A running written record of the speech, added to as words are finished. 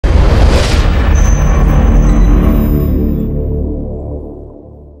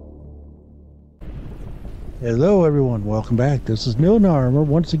Hello everyone, welcome back. This is Milnar. We're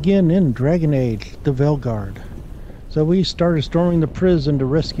once again in Dragonage, the Veilguard. So we started storming the prison to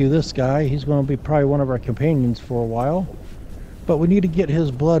rescue this guy. He's going to be probably one of our companions for a while. But we need to get his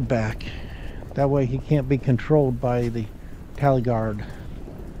blood back. That way he can't be controlled by the Veilguard.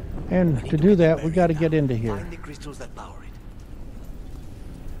 And to do that, we got to get into here. Find the crystals that power it.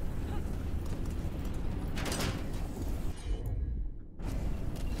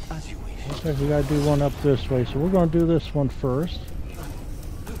 As you wish. Looks like we got to do one up this way, so we're going to do this one first.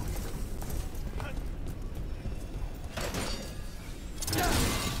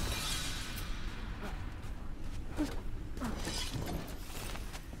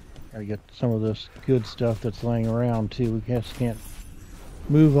 Gotta get some of this good stuff that's laying around too. We just can't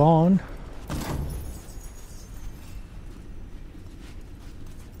move on.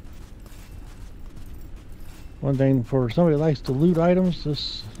 One thing for somebody that likes to loot items,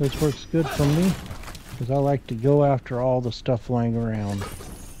 this works good for me, because I like to go after all the stuff laying around.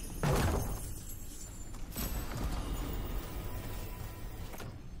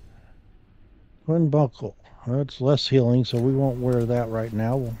 Twin buckle. Well, it's less healing, so we won't wear that right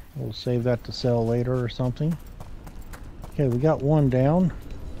now. We'll save that to sell later or something. Okay, we got one down.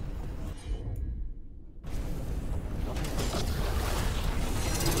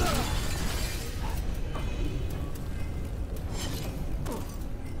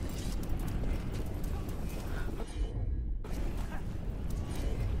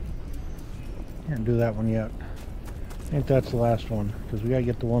 Can't do that one yet. I think that's the last one, because we gotta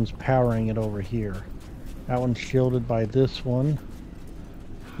get the ones powering it over here. That one's shielded by this one,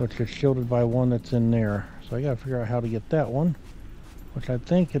 which is shielded by one that's in there. So I gotta figure out how to get that one, which I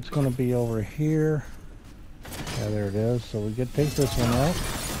think it's gonna be over here. Yeah, there it is. So we get take this one out.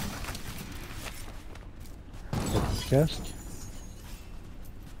 Get the chest.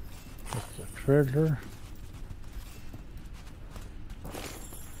 Get the treasure.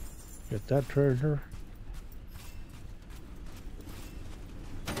 Get that treasure.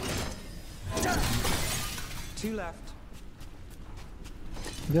 Two left.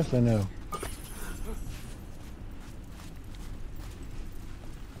 Yes, I know.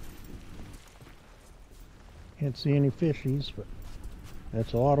 Can't see any fishies, but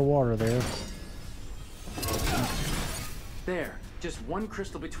that's a lot of water there. There, just one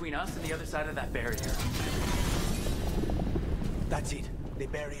crystal between us and the other side of that barrier. That's it. The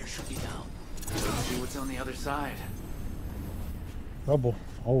barrier should be down. Let's see what's on the other side. Trouble,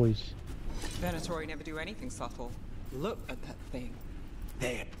 always. Venatori never do anything subtle. Look at that thing.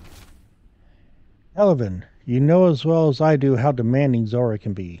 There. Elven, you know as well as I do how demanding Zora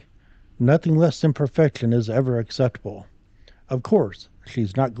can be. Nothing less than perfection is ever acceptable. Of course,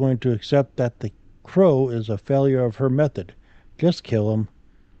 she's not going to accept that the crow is a failure of her method. Just kill him.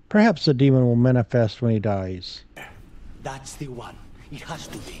 Perhaps the demon will manifest when he dies. That's the one. It has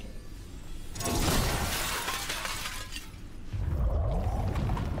to be.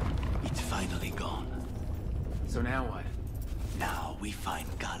 It's finally gone. So now what? Now we find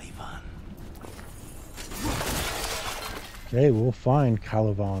Caliban. Okay, we'll find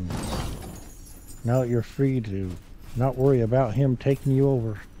Caliban. Now that you're free to not worry about him taking you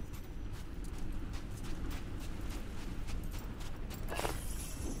over.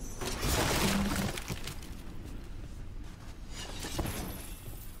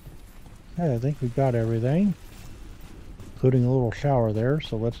 Okay, I think we've got everything, including a little shower there.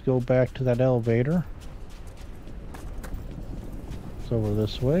 So let's go back to that elevator. It's over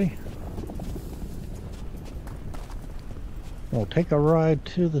this way. We'll take a ride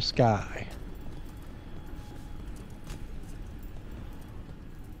to the sky.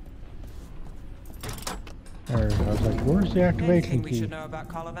 There, I was like, where's the activation Anything we key? should know about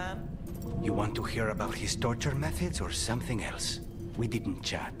Caliban? You want to hear about his torture methods or something else? We didn't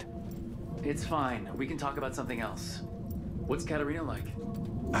chat. It's fine. We can talk about something else. What's Katarina like?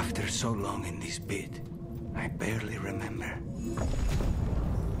 After so long in this bit, I barely remember.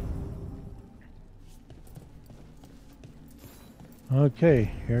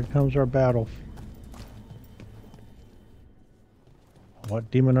 Okay, here comes our battle. What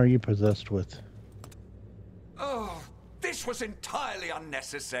demon are you possessed with? Oh, this was entirely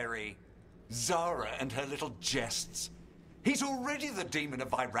unnecessary. Zara and her little jests. He's already the demon of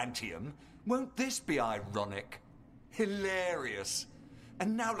Virantium. Won't this be ironic? Hilarious.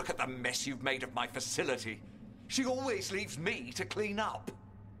 And now look at the mess you've made of my facility. She always leaves me to clean up.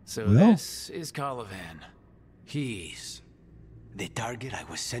 So No. this is Caliban. He's... The target I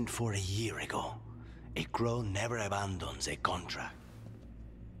was sent for a year ago. A crow never abandons a contract.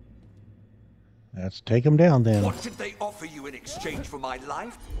 Let's take him down then. What did they offer you in exchange for my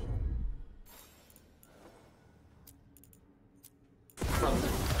life?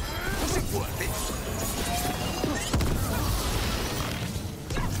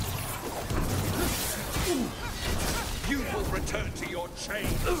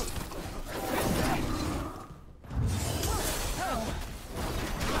 chains.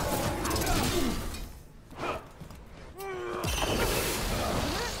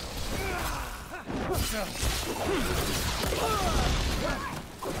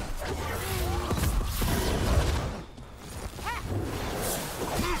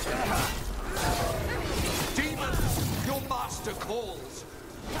 Demons, your master calls.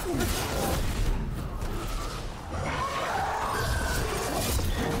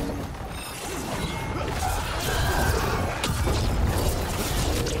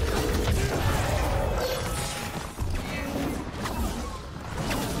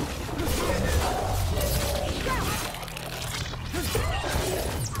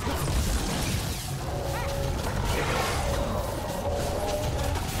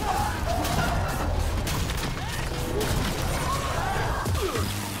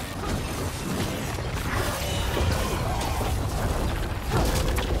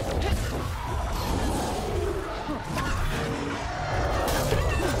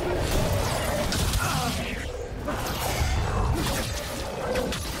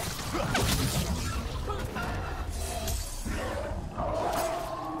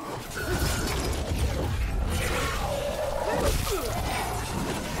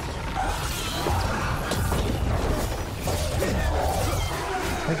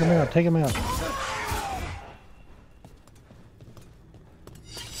 Take him out, take him out.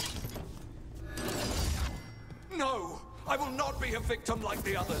 No, I will not be a victim like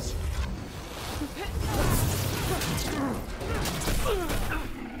the others.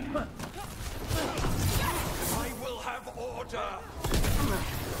 I will have order.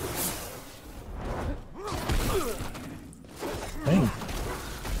 Dang.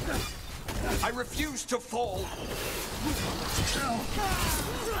 I refuse to fall.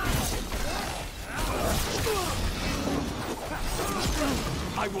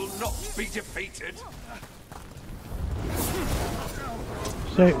 I will not be defeated.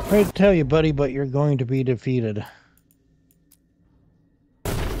 So, afraid to tell you, buddy, but you're going to be defeated.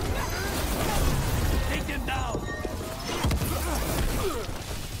 Take him down.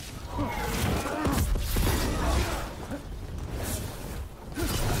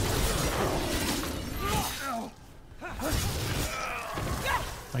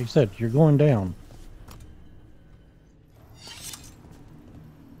 Like I said, you're going down.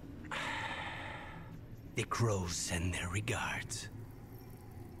 The crows send their regards.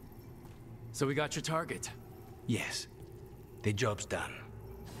 So we got your target. Yes, the job's done.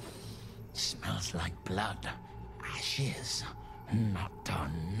 Smells like blood. Ashes. Not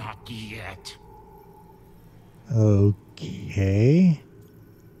done, not yet. Okay.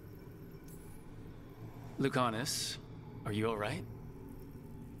 Lucanis, are you alright?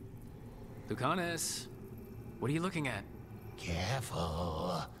 Lucanis, what are you looking at?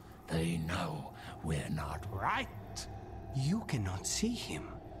 Careful. They know we're not right. You cannot see him.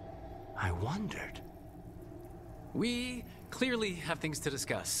 I wondered. We clearly have things to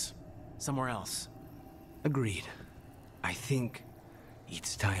discuss. Somewhere else. Agreed. I think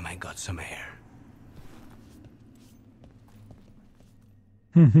it's time I got some air.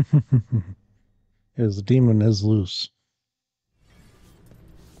 His demon is loose.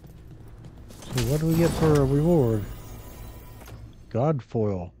 So what do we get for a reward? God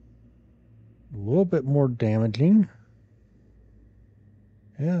foil. A little bit more damaging.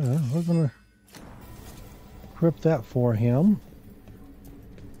 Yeah, we're gonna equip that for him.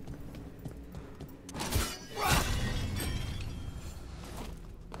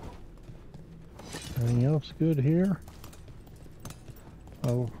 Anything else good here?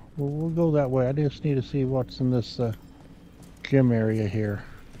 Oh, we'll go that way. I just need to see what's in this gym area here.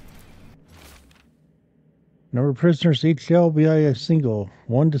 Number of prisoners, each shall be a single.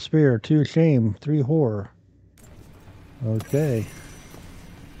 1 despair, 2 shame, 3 horror. Okay.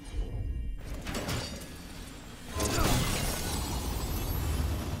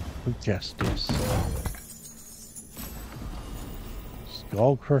 Justice.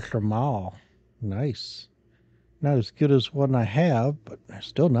 Skull Crusher Maul. Nice. Not as good as one I have, but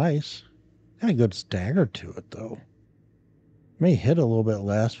still nice. Got a good stagger to it, though. May hit a little bit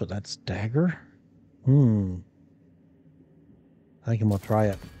less, but that stagger? I think I'm gonna try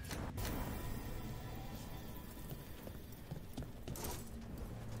it.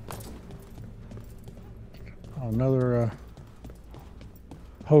 Another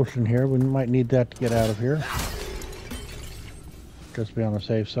potion here. We might need that to get out of here. Just be on the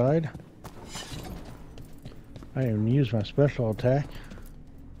safe side. I didn't even use my special attack.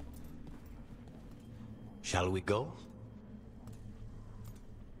 Shall we go?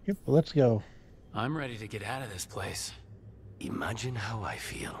 Yep, let's go. I'm ready to get out of this place. Imagine how I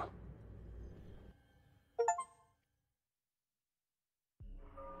feel.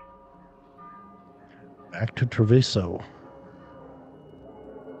 Back to Treviso.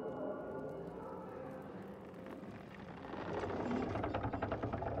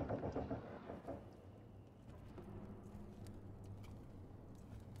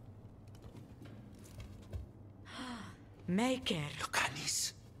 Make it.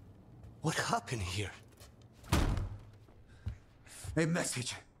 Lucanis, what happened here? A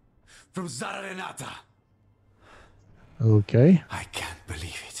message from Zara Renata. Okay. I can't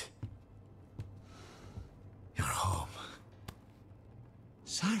believe it. You're home.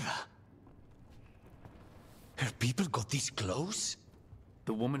 Sarah? Her people got this close?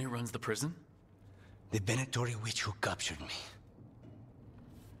 The woman who runs the prison? The Venatori witch who captured me.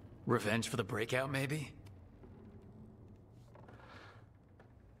 Revenge for the breakout, maybe?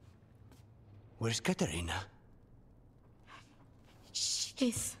 Where's Katerina?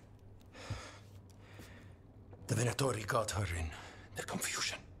 She's... The Venatori got her in their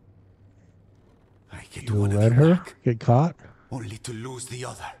confusion. I get You one of let them her back, get caught? only to lose the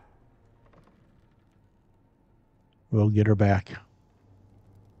other. We'll get her back.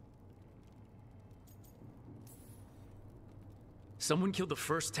 Someone killed the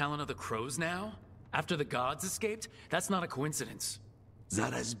first talent of the crows now? After the gods escaped? That's not a coincidence.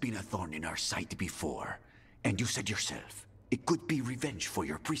 Zara's been a thorn in our side before, and you said yourself, it could be revenge for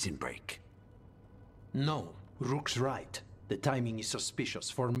your prison break. No, Rook's right. The timing is suspicious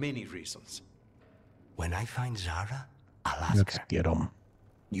for many reasons. When I find Zara, I'll ask Let's her. get them.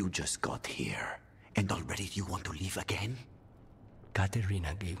 You just got here, and already you want to leave again?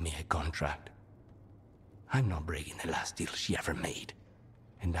 Katerina gave me a contract. I'm not breaking the last deal she ever made.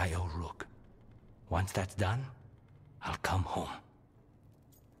 And I owe Rook. Once that's done, I'll come home.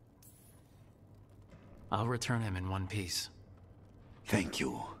 I'll return him in one piece. Thank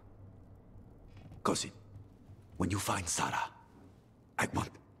you. Cousin, when you find Zara,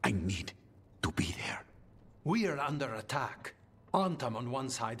 I need to be there. We are under attack. Antam on one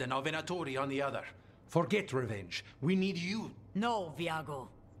side and Venatori on the other. Forget revenge. We need you. No, Viago.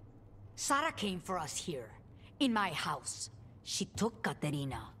 Sara came for us here, in my house. She took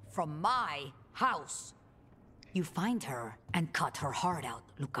Katerina from my house. You find her and cut her heart out,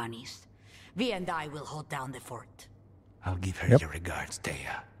 Lucanis. Vi and I will hold down the fort. I'll give her Yep. your regards,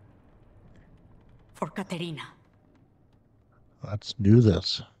 Thea. For Katerina. Let's do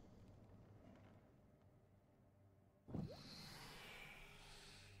this.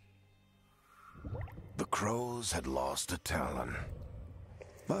 The crows had lost a talon,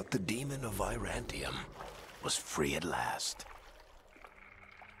 but the demon of Virantium was free at last.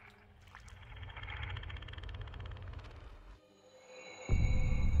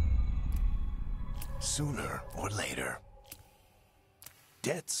 Sooner or later,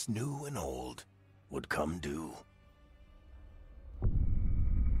 debts new and old would come due.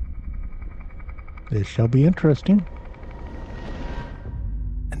 This shall be interesting.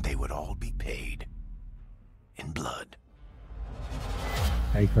 And they would all be paid in blood.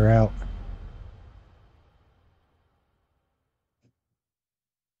 Take her out.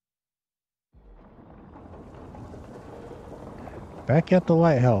 Back at the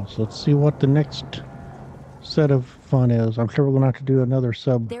lighthouse. Let's see what the next set of fun is. I'm sure we're going to have to do another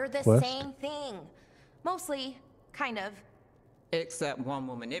sub They're the quest. same thing. Mostly, kind of. Except one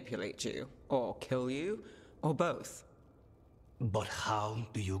will manipulate you, or kill you, or both. But how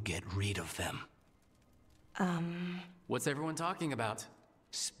do you get rid of them? What's everyone talking about?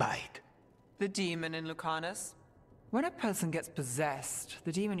 Spite. The demon in Lucanis? When a person gets possessed,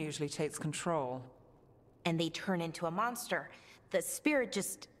 the demon usually takes control. And they turn into a monster. The spirit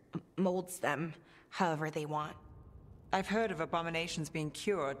just molds them however they want. I've heard of abominations being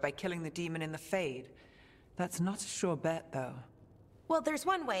cured by killing the demon in the Fade. That's not a sure bet, though. Well, there's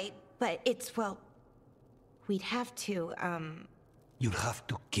one way, but it's, well... We'd have to, You'll have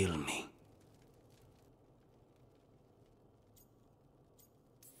to kill me.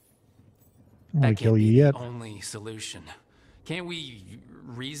 I won't That kill can't you be yet. the only solution. Can't we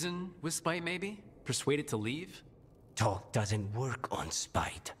reason with Spite, maybe? Persuade it to leave? Talk doesn't work on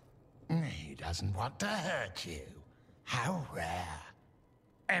spite. He doesn't want to hurt you. How rare.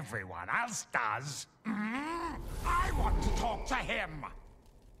 Everyone else does. I want to talk to him.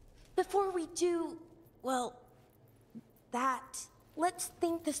 before we do, well, that, let's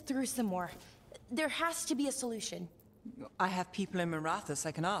think this through some more. There has to be a solution. I have people in Marathas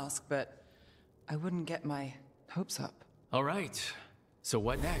I can ask, but I wouldn't get my hopes up. All right. So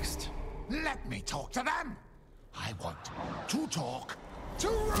what next? Let me talk to them. I want to talk to...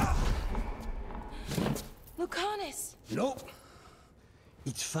 Lucanis! Nope.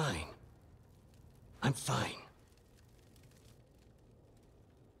 It's fine. I'm fine.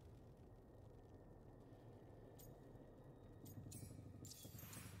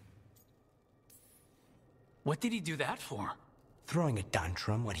 What did he do that for? Throwing a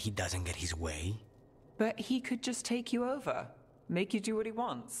tantrum when he doesn't get his way? But he could just take you over, make you do what he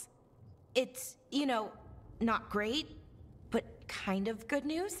wants. It's, not great, but kind of good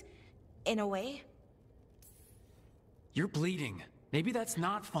news, in a way. You're bleeding. Maybe that's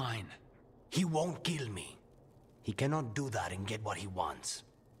not fine. He won't kill me. He cannot do that and get what he wants.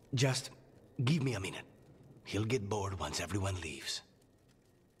 Just give me a minute. He'll get bored once everyone leaves.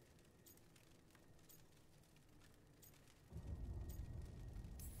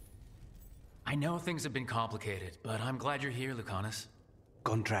 I know things have been complicated, but I'm glad you're here, Lucanis.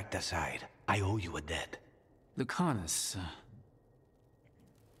 Contract aside, I owe you a debt. Lucanis,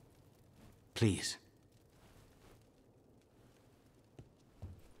 Please.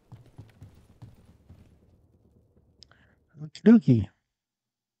 Dookie.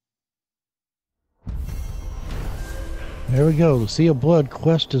 There we go. The Sea of Blood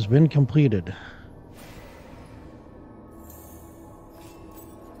quest has been completed.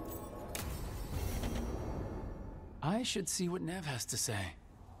 I should see what Nev has to say.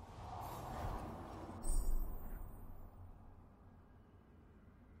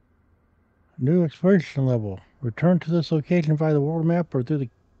 New exploration level. Return to this location via the world map or through the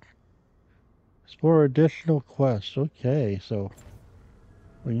explore additional quests. Okay, so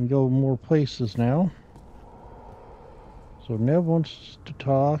we can go more places now. So Nev wants to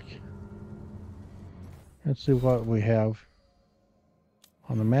talk. Let's see what we have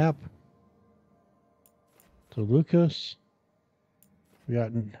on the map. So Lucas, we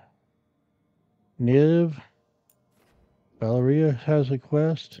got Niv, Valeria has a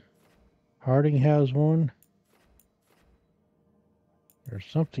quest, Harding has one. There's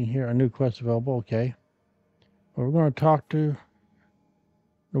something here, a new quest available, okay. Well, we're going to talk to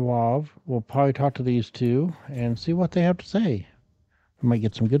Nawab. We'll probably talk to these two and see what they have to say. We might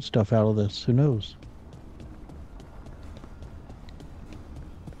get some good stuff out of this, who knows.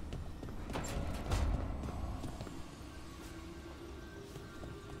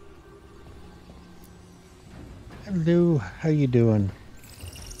 Hello, how you doing?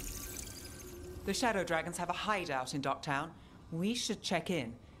 The Shadow Dragons have a hideout in Docktown. We should check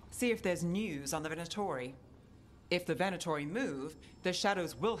in, see if there's news on the Venatori. If the Venatori move, the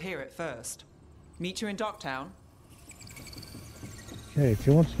Shadows will hear it first. Meet you in Docktown. Okay, if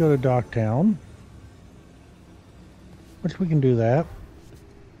he wants to go to Docktown, which we can do that.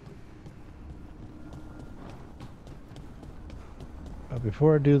 But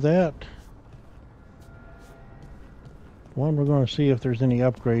before I do that, one, we're going to see if there's any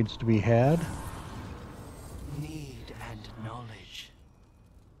upgrades to be had. Need and knowledge.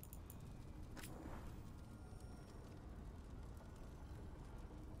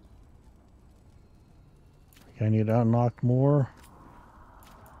 Okay, I need to unlock more.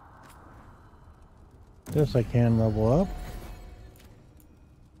 This I can level up.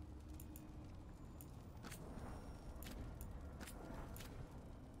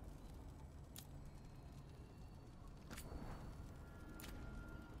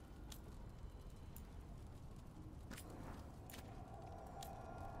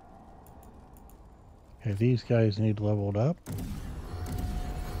 Okay, these guys need leveled up.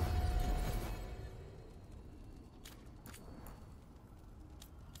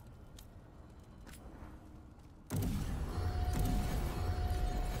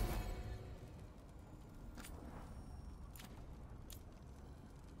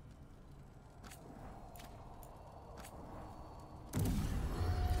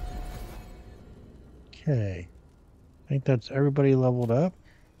 Okay, I think that's everybody leveled up.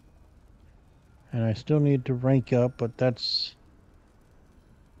 And I still need to rank up, but that's...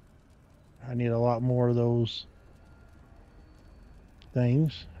 I need a lot more of those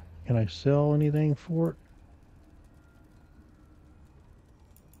things. Can I sell anything for it?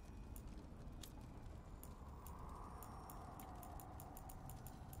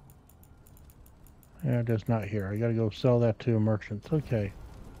 Yeah, just not here. I gotta go sell that to a merchant. Okay.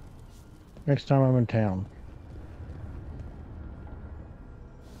 Next time I'm in town.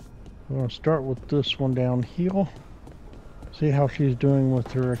 We're going to start with this one down here. See how she's doing with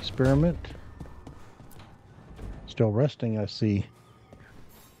her experiment. Still resting, I see.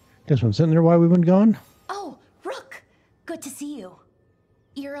 This one's sitting there while we've been gone? Oh, Rook! Good to see you.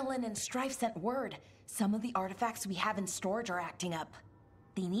 Irilyn and Strife sent word. Some of the artifacts we have in storage are acting up.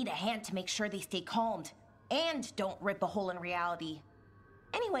 They need a hand to make sure they stay calmed. And don't rip a hole in reality.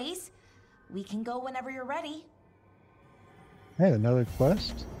 Anyways, We can go whenever you're ready. Hey, another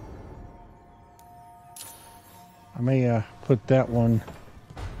quest. I may put that one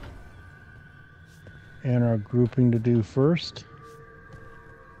in our grouping to do first.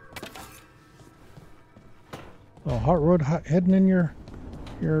 Oh, hot road heading in your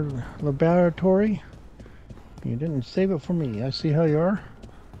laboratory. You didn't save it for me. I see how you are.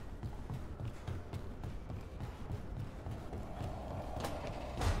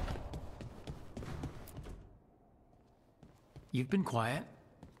 You've been quiet.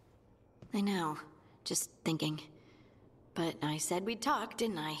 I know. Just thinking. But I said we'd talk,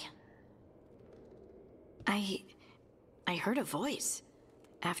 didn't I? I heard a voice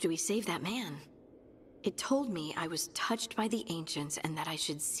after we saved that man. It told me I was touched by the ancients and that I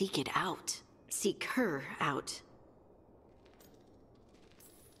should seek it out. Seek her out.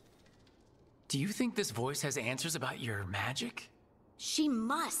 Do you think this voice has answers about your magic? She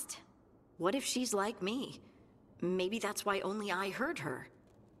must. What if she's like me? Maybe that's why only I heard her.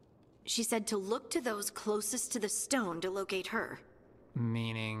 She said to look to those closest to the stone to locate her.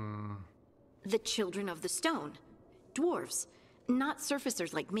 Meaning? The children of the stone. Dwarves. Not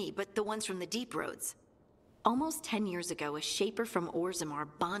surfacers like me, but the ones from the deep roads. Almost 10 years ago, a shaper from Orzammar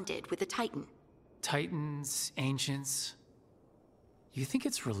bonded with a titan. Titans, ancients. You think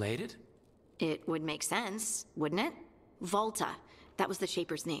it's related? It would make sense, wouldn't it? Volta. That was the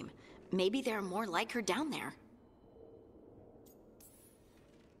shaper's name. Maybe there are more like her down there.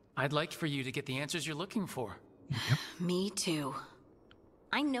 I'd like for you to get the answers you're looking for. Yep. Me too.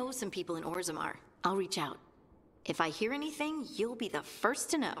 I know some people in Orzammar. I'll reach out. If I hear anything, you'll be the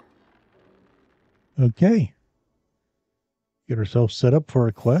first to know. Okay. Get ourselves set up for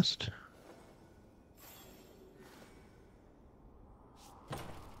a quest.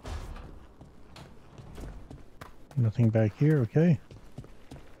 Nothing back here, okay.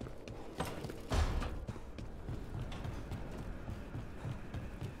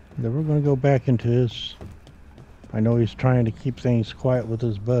 Then we're going to go back into his... I know he's trying to keep things quiet with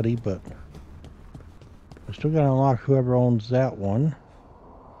his buddy, but... we still got to unlock whoever owns that one.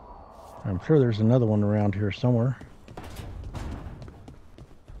 I'm sure there's another one around here somewhere.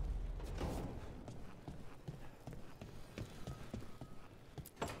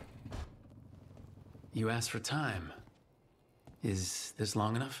 You asked for time. Is this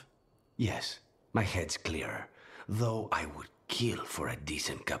long enough? Yes, my head's clearer, though I would kill for a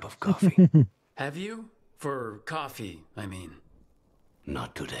decent cup of coffee. Have you? For coffee, I mean.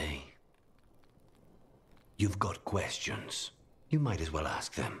 Not today. You've got questions. You might as well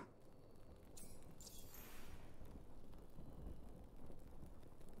ask them.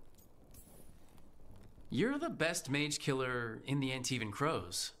 You're the best mage killer in the Antivan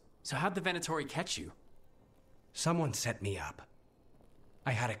Crows. So how'd the Venatori catch you? Someone set me up.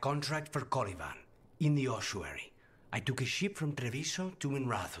 I had a contract for Colivan, in the ossuary. I took a ship from Treviso to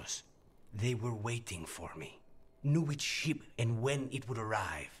Minrathus. They were waiting for me. Knew which ship and when it would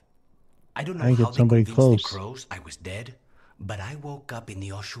arrive. I don't know how they convinced the Crows I was dead, but I woke up in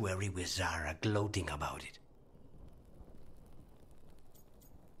the ossuary with Zara gloating about it.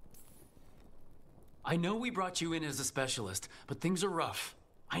 I know we brought you in as a specialist, but things are rough.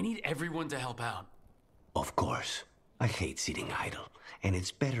 I need everyone to help out. Of course. I hate sitting idle, and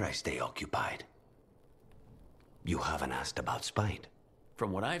it's better I stay occupied. You haven't asked about Spite.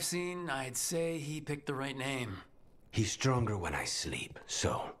 From what I've seen, I'd say he picked the right name. He's stronger when I sleep,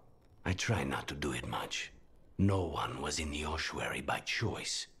 so I try not to do it much. No one was in the ossuary by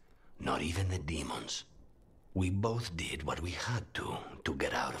choice, not even the demons. We both did what we had to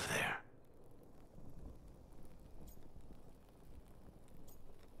get out of there.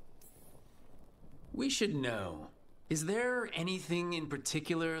 We should know. Is there anything in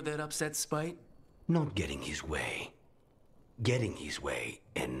particular that upsets Spite? Not getting his way. Getting his way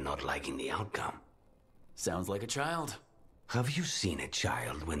and not liking the outcome. Sounds like a child. Have you seen a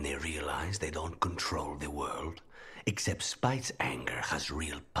child when they realize they don't control the world? Except Spite's anger has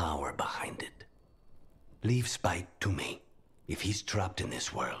real power behind it. Leave Spite to me. If he's trapped in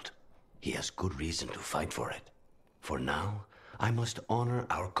this world, he has good reason to fight for it. For now, I must honor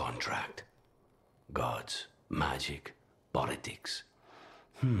our contract. Gods, magic, politics.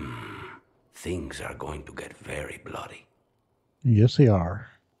 Things are going to get very bloody. Yes, they are.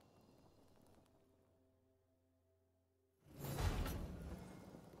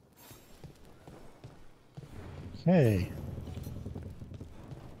 Okay.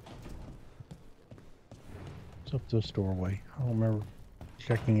 It's up this doorway. I don't remember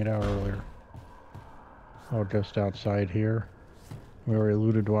checking it out earlier. Oh, just outside here. We already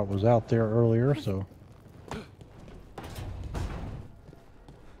alluded to what was out there earlier, so...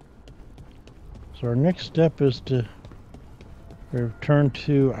 So our next step is to return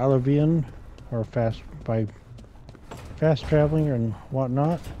to Alavian, or by fast traveling and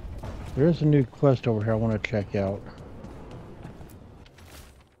whatnot. There is a new quest over here I want to check out.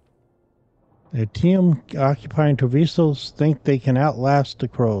 The team occupying Trevisos think they can outlast the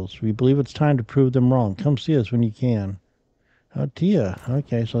crows. We believe it's time to prove them wrong. Come see us when you can. Oh, Tia.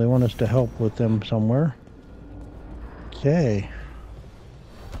 Okay, so they want us to help with them somewhere. Okay.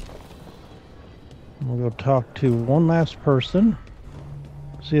 We'll go talk to one last person.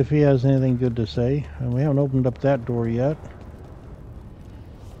 See if he has anything good to say. And we haven't opened up that door yet.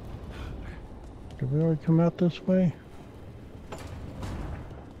 Did we already come out this way?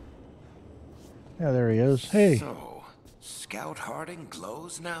 Yeah, there he is. Hey. So, Scout Harding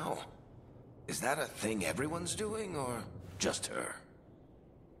glows now? Is that a thing everyone's doing, or just her?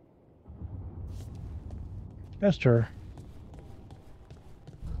 Just her.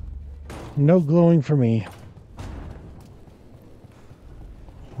 No glowing for me.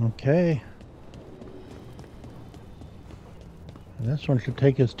 Okay. And this one should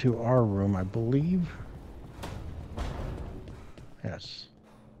take us to our room, I believe. Yes.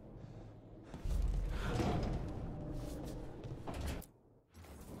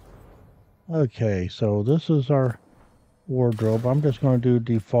 Okay, so this is our wardrobe. I'm just going to do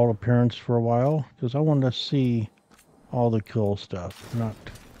default appearance for a while because I want to see all the cool stuff, not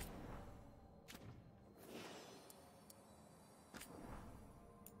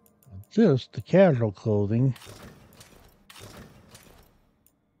just the casual clothing.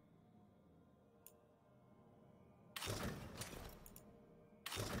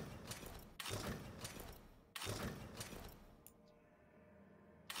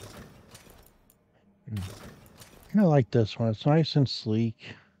 I like this one. It's nice and sleek.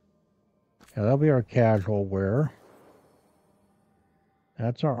 Yeah, that'll be our casual wear.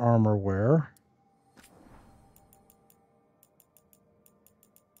 That's our armor wear.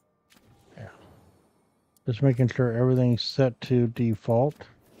 Yeah. Just making sure everything's set to default.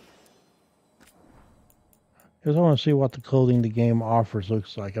 Because I want to see what the clothing the game offers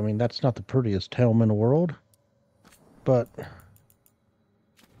looks like. I mean, that's not the prettiest helm in the world, but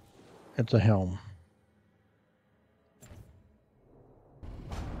it's a helm.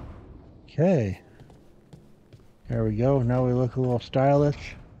 Okay, there we go. Now we look a little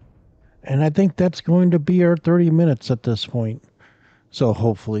stylish. And I think that's going to be our 30 minutes at this point. So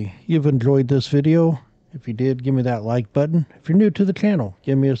hopefully you've enjoyed this video. If you did, give me that like button. If you're new to the channel,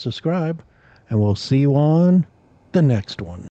 give me a subscribe. And we'll see you on the next one.